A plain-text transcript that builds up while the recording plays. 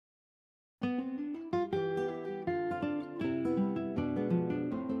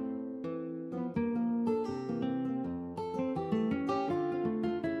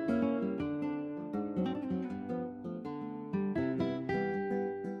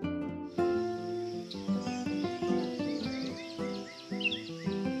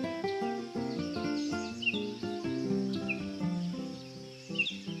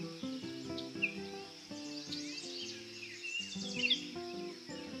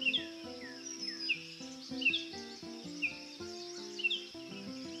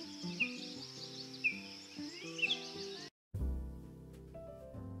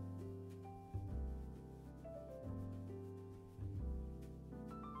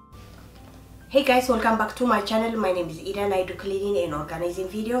Hey guys, welcome back to my channel. My name is Eden. I do cleaning and organizing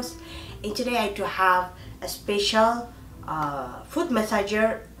videos, and today I do have a special foot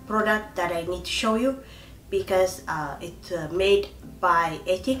massager product that I need to show you because it's made by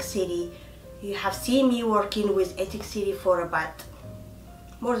Etekcity. You have seen me working with Etekcity for about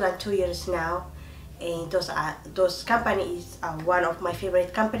more than 2 years now, and those companies are one of my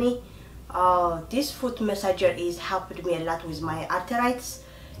favorite company. This foot massager is helped me a lot with my arthritis.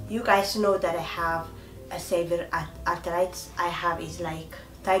 You guys know that I have a severe arthritis. I have is like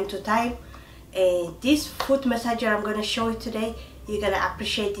time to time, and this foot massager I'm gonna show you today, you're gonna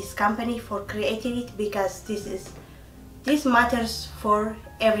appreciate this company for creating it, because this matters for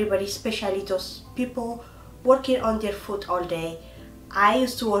everybody, especially those people working on their foot all day. I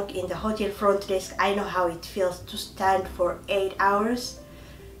used to work in the hotel front desk. I know how it feels to stand for 8 hours.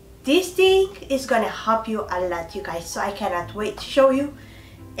 This thing is gonna help you a lot, you guys, so I cannot wait to show you.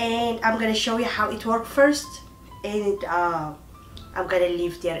 And I'm gonna show you how it works first, and I'm gonna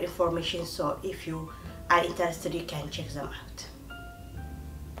leave their information, so if you are interested you can check them out.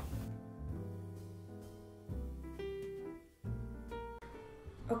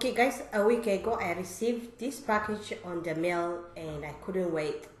 Okay guys, a week ago I received this package on the mail, and I couldn't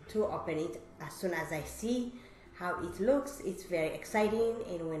wait to open it. As soon as I see how it looks, it's very exciting,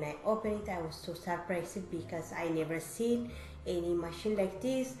 and when I opened it I was so surprised because I never seen any machine like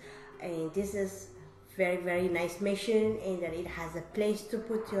this. And this is very nice machine, and then it has a place to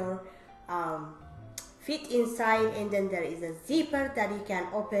put your feet inside, and then there is a zipper that you can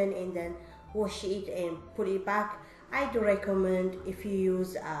open and then wash it and put it back. I do recommend if you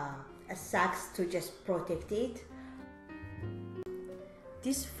use a socks to just protect it.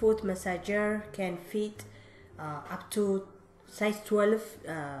 This foot massager can fit up to size 12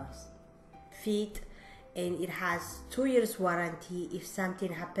 feet, and it has 2 years warranty. If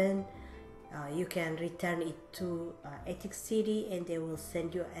something happen, you can return it to Etekcity and they will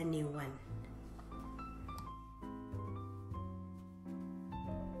send you a new one.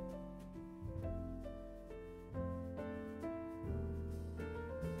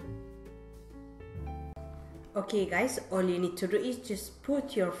 Okay guys, all you need to do is just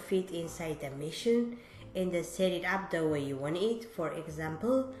put your feet inside the machine and then set it up the way you want it. For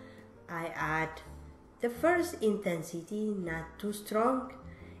example, I add the first intensity, not too strong,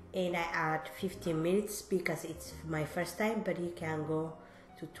 and I add 15 minutes because it's my first time, but you can go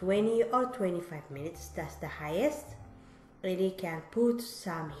to 20 or 25 minutes, that's the highest. And you can put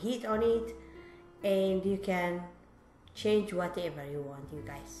some heat on it, and you can change whatever you want, you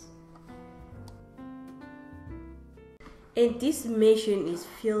guys. And this machine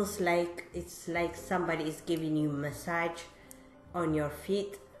feels like it's like somebody is giving you massage on your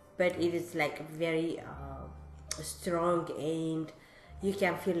feet, but it is like very strong, and you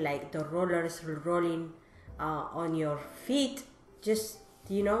can feel like the rollers rolling on your feet. Just,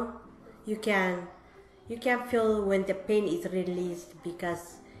 you know, you can feel when the pain is released,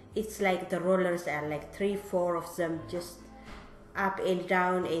 because it's like the rollers are like 3-4 of them just up and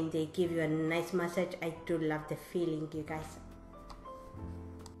down, and they give you a nice massage. I do love the feeling, you guys.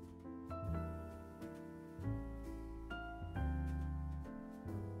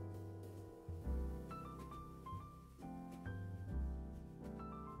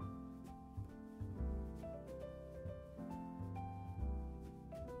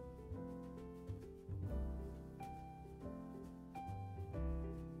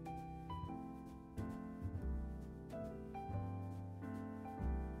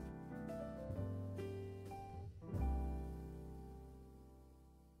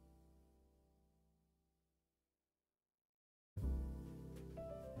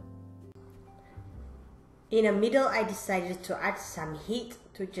 In the middle, I decided to add some heat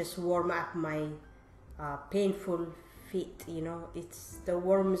to just warm up my painful feet. You know, it's the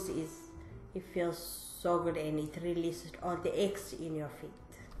warmth it feels so good, and it releases all the aches in your feet.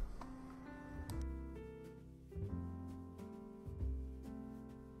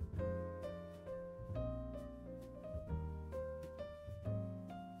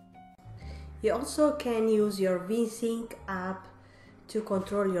 You also can use your VSync app to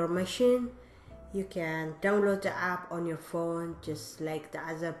control your machine. You can download the app on your phone, just like the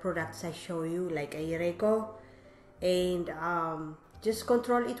other products I show you like a year ago, and just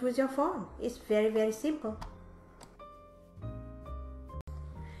control it with your phone. It's very simple.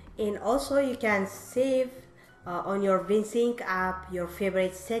 And also you can save on your VSync app your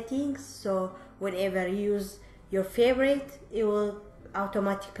favorite settings, so whenever you use your favorite, it will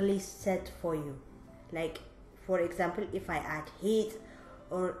automatically set for you. Like, for example, if I add heat,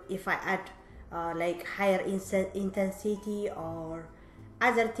 or if I add like higher intensity, or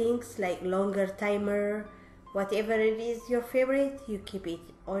other things like longer timer, whatever it is your favorite, you keep it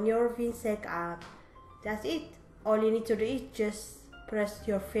on your VinSec app. That's it. All you need to do is just press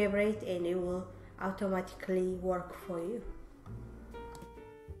your favorite and it will automatically work for you.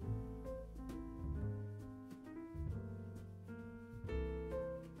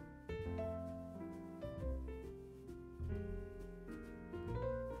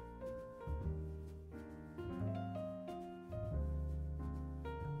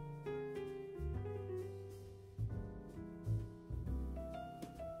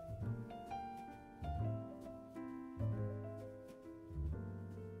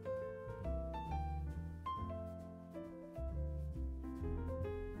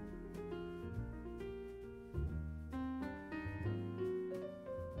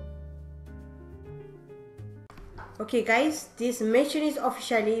 Okay guys, this machine is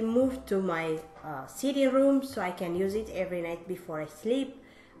officially moved to my sitting room so I can use it every night before I sleep.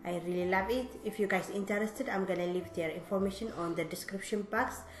 I really love it. If you guys interested, I'm gonna leave their information on the description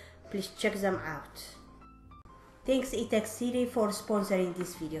box. Please check them out. Thanks Etekcity for sponsoring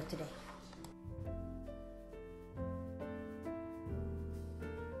this video today.